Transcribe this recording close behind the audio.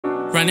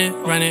run it,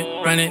 run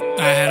it, run it.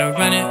 I had to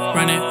run it,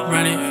 run it,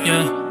 run it,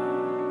 yeah.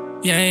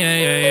 Yeah, yeah,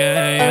 yeah,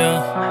 yeah,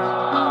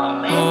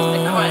 yeah. Oh,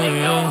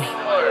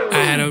 yeah. I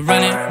had to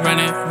run it, run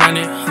it, run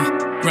it,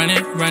 run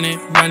it, run it,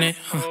 run it.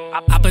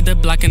 I put the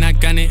block and I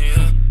gun it.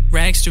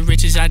 Rags to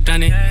riches, I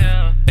done it.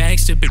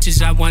 Bags to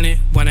bitches, I want it.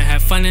 Wanna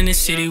have fun in the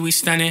city, we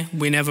stunning.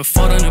 We never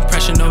fold under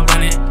pressure, no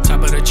running.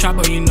 Top of the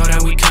chopper, you know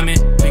that we coming.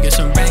 We get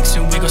some racks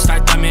and we gon'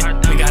 start thumbing.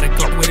 We gotta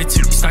go with it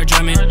till we start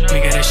drumming. We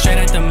get it straight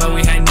at the mud,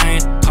 we had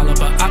nothing. Call up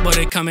a op, boy,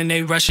 they coming,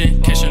 they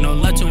rushing. Catching no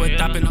love to a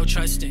thought, no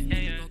trusting.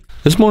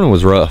 This morning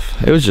was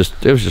rough. It was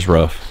just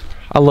rough.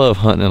 I love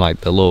hunting in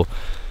like the little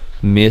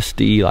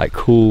misty, like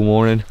cool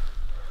morning.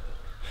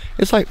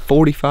 It's like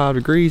 45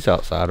 degrees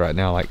outside right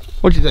now. Like,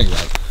 what do you think,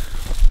 Mike?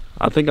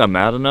 I think I'm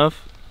mad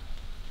enough.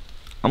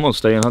 I'm gonna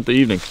stay and hunt the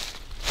evening.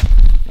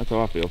 That's how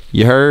I feel.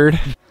 You heard?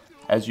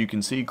 As you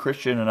can see,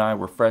 Christian and I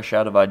were fresh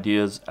out of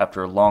ideas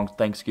after a long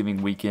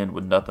Thanksgiving weekend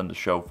with nothing to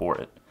show for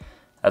it.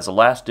 As a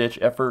last-ditch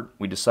effort,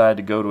 we decided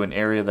to go to an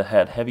area that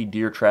had heavy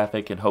deer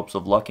traffic in hopes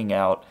of lucking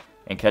out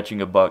and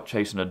catching a buck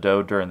chasing a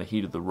doe during the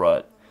heat of the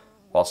rut.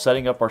 While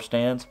setting up our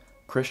stands,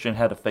 Christian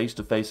had a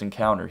face-to-face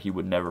encounter he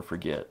would never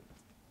forget.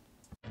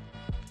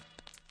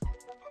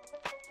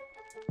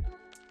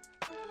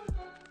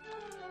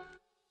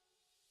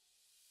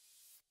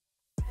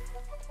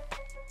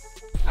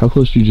 How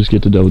close did you just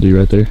get to Double D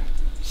right there?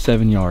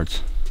 7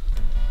 yards.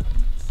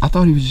 I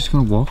thought he was just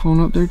gonna walk on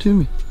up there to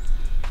me.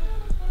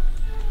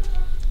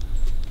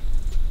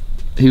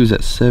 He was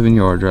at 7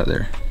 yards right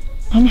there.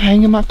 I'm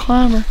hanging my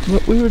climber.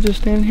 Look, we were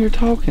just standing here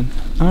talking,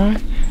 all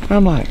right?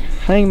 I'm like,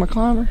 hanging my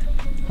climber.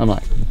 I'm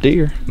like,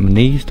 deer. My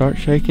knees start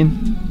shaking.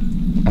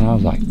 And I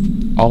was like,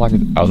 I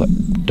was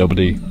like, Double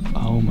D.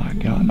 Oh my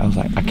God. I was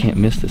like, I can't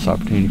miss this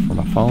opportunity for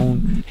my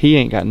phone. He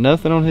ain't got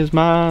nothing on his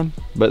mind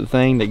but the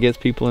thing that gets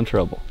people in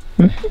trouble.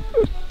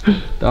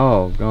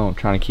 Doggone,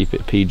 trying to keep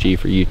it PG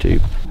for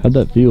YouTube. How'd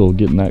that feel,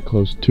 getting that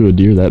close to a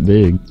deer that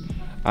big?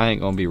 I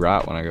ain't gonna be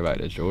right when I go back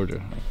to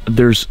Georgia.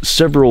 There's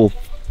several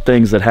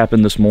things that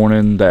happened this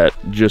morning that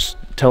just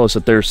tell us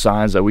that there's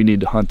signs that we need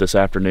to hunt this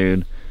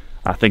afternoon.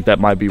 I think that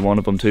might be one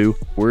of them too.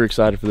 We're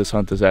excited for this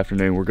hunt this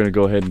afternoon. We're gonna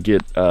go ahead and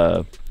get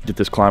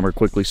this climber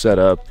quickly set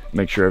up,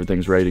 make sure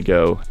everything's ready to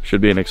go.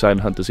 Should be an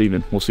exciting hunt this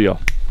evening. We'll see y'all.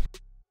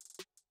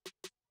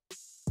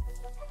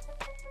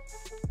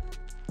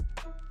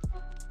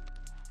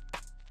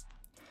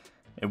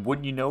 And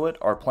wouldn't you know it,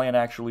 our plan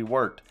actually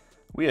worked.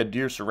 We had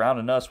deer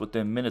surrounding us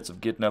within minutes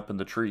of getting up in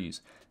the trees.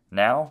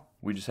 Now,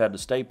 we just had to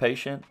stay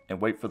patient and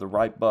wait for the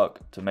right buck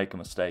to make a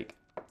mistake.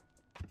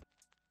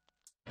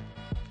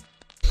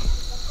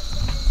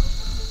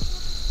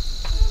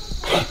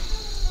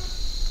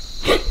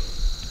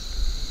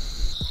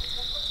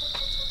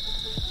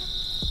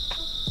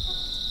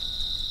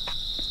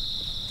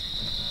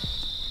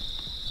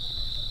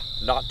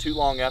 Not too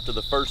long after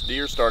the first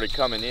deer started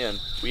coming in,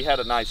 we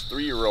had a nice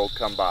 3-year-old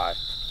come by,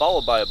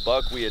 followed by a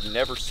buck we had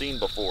never seen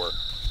before.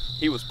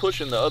 He was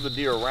pushing the other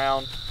deer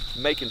around,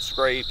 making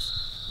scrapes,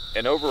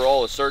 and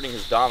overall asserting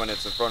his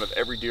dominance in front of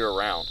every deer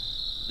around.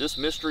 This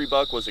mystery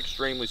buck was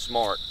extremely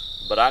smart,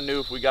 but I knew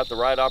if we got the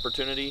right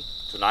opportunity,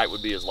 tonight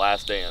would be his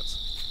last dance.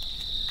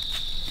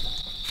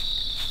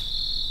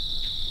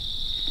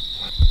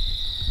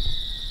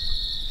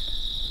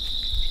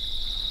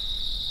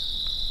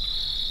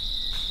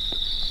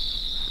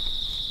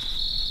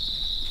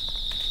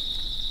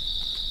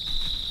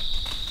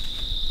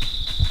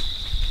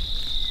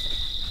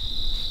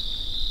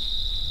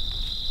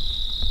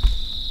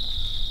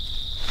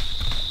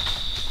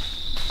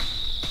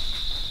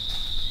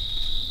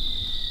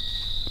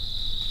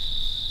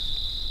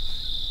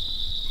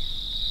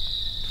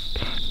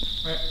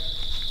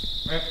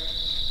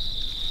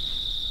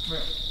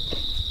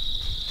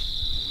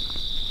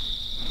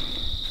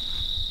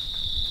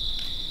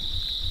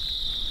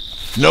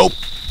 Nope.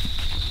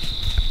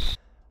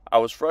 I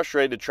was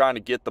frustrated trying to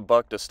get the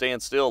buck to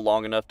stand still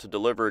long enough to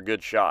deliver a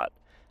good shot.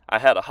 I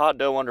had a hot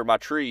doe under my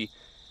tree,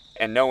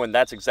 and knowing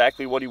that's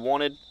exactly what he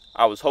wanted,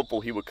 I was hopeful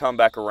he would come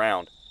back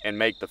around and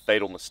make the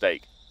fatal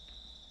mistake.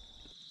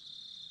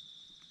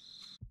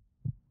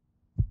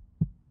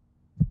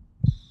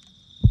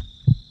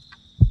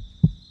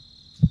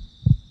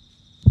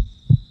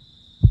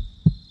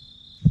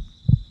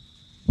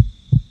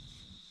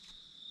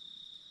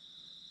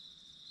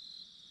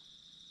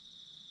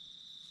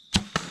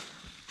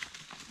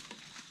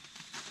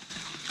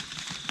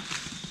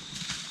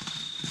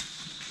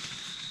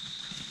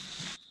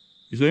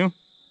 You see him?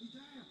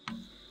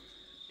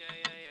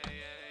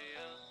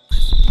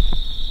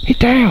 He's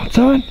down,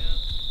 son.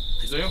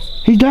 You see him?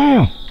 He's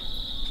down.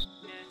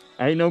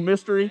 Ain't no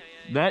mystery.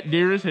 That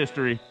deer is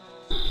history.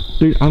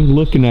 Dude, I'm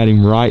looking at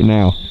him right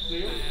now.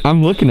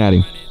 I'm looking at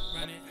him.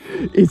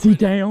 Is he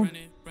down?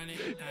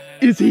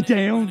 Is he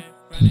down?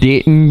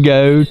 Didn't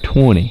go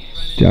 20.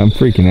 Dude, I'm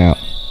freaking out.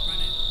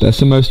 That's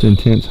the most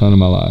intense hunt of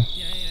my life.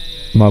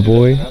 My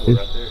boy is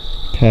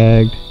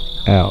tagged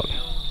out.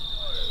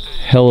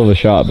 Hell of a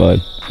shot, bud.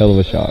 Hell of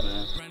a shot.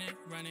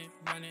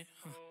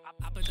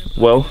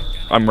 Well,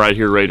 I'm right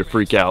here ready to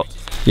freak out.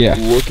 Yeah.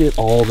 Look at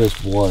all this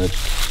blood.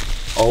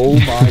 Oh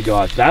my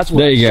gosh, that's what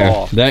There you I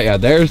go. saw.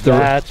 There's the.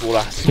 That's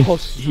what I saw.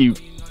 He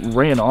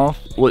ran off.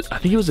 I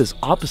think it was his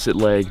opposite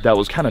leg that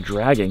was kind of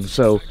dragging.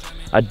 So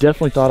I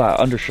definitely thought I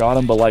undershot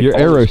him, but like Your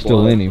all arrow's this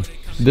still blood- in him.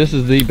 This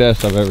is the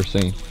best I've ever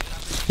seen.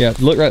 Yeah,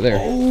 look right there.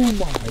 Oh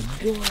my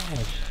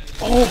gosh.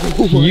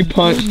 Oh my You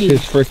punched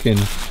his freaking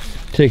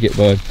ticket,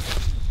 bud.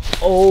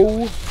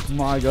 Oh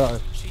my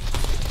god.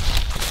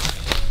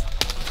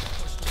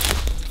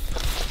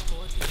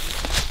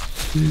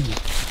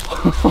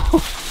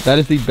 That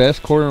is the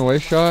best quarter and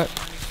waist shot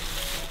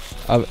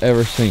I've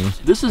ever seen.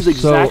 This is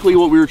exactly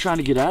what we were trying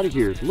to get out of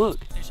here. Look,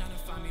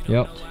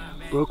 Yep.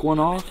 broke one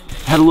off.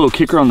 Had a little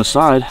kicker on the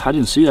side. I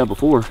didn't see that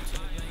before.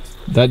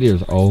 That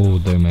deer's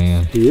old though,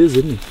 man. He is,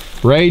 isn't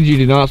he? Rage, you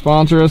did not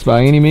sponsor us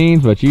by any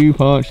means, but you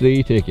punched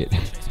the ticket.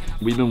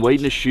 We've been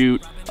waiting to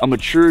shoot a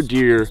mature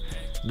deer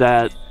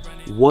that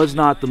was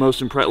not the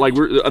most impressive. Like,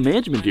 we're a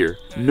management deer.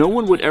 No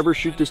one would ever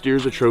shoot this deer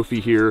as a trophy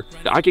here.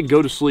 I could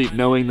go to sleep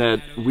knowing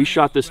that we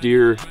shot this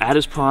deer at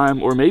his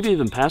prime, or maybe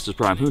even past his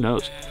prime, who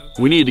knows.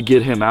 We needed to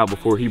get him out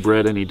before he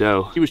bred any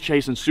doe. He was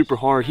chasing super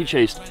hard. He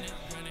chased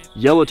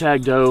yellow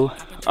tag doe,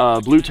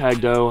 blue tag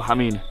doe. I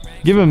mean,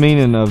 Give a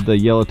meaning of the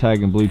yellow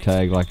tag and blue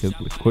tag, like a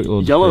quick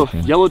little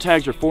description. yellow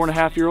tags are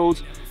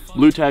 4.5-year-olds,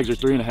 blue tags are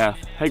 3.5.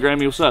 Hey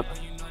Grammy, what's up?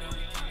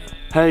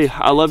 Hey,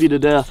 I love you to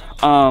death.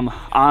 I'm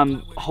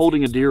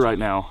holding a deer right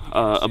now,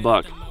 a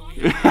buck.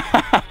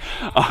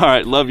 All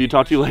right, love you.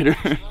 Talk to you later.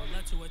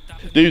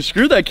 Dude,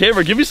 screw that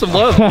camera. Give me some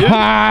love, dude.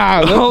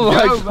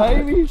 Oh my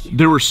baby.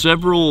 There were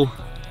several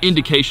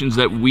indications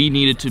that we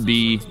needed to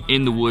be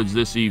in the woods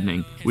this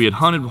evening. We had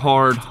hunted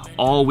hard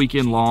all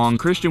weekend long.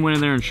 Christian went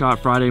in there and shot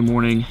Friday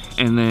morning,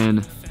 and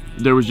then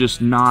there was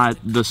just not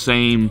the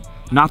same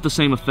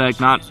effect,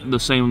 not the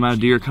same amount of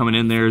deer coming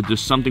in there.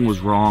 Just something was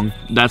wrong.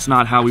 That's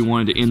not how we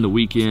wanted to end the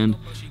weekend.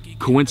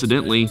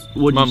 Coincidentally,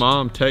 My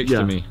mom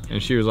texted me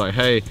and she was like,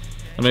 hey,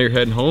 I know you're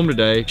heading home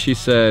today. She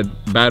said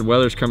bad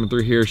weather's coming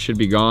through here, should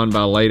be gone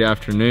by late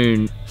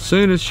afternoon.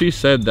 Soon as she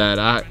said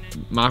that,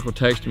 Michael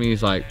texted me,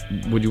 he's like,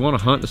 would you want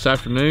to hunt this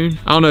afternoon?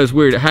 I don't know, it's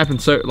weird. It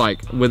happened so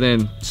like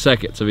within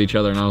seconds of each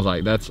other, and I was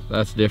like, that's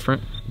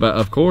different. But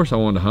of course I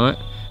wanted to hunt.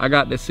 I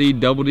got to see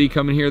Double D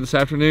coming here this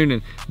afternoon,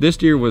 and this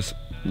deer was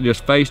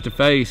just face to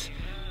face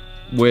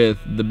with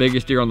the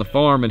biggest deer on the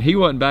farm, and he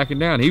wasn't backing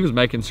down. He was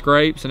making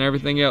scrapes and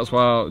everything else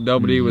while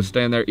Double D was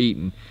standing there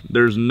eating.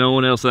 there's no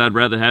one else that I'd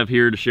rather have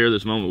here to share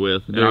this moment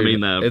with. Dude, And I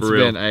mean that, it's for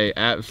real. been a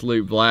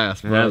absolute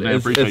blast, Yeah, bro. man,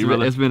 appreciate you,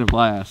 brother. It's been a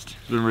blast.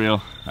 It's been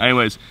real.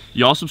 Anyways,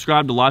 y'all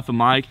subscribe to Life of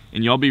Mike,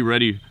 and y'all be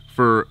ready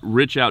for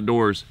Rich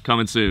Outdoors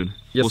coming soon.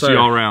 Yes, we'll sir. see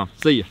y'all around.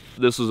 See ya.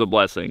 This was a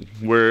blessing.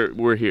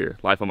 We're here.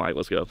 Life of Mike,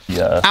 let's go.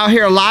 Out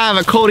here live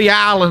at Cody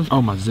Island.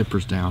 Oh, my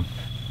zipper's down.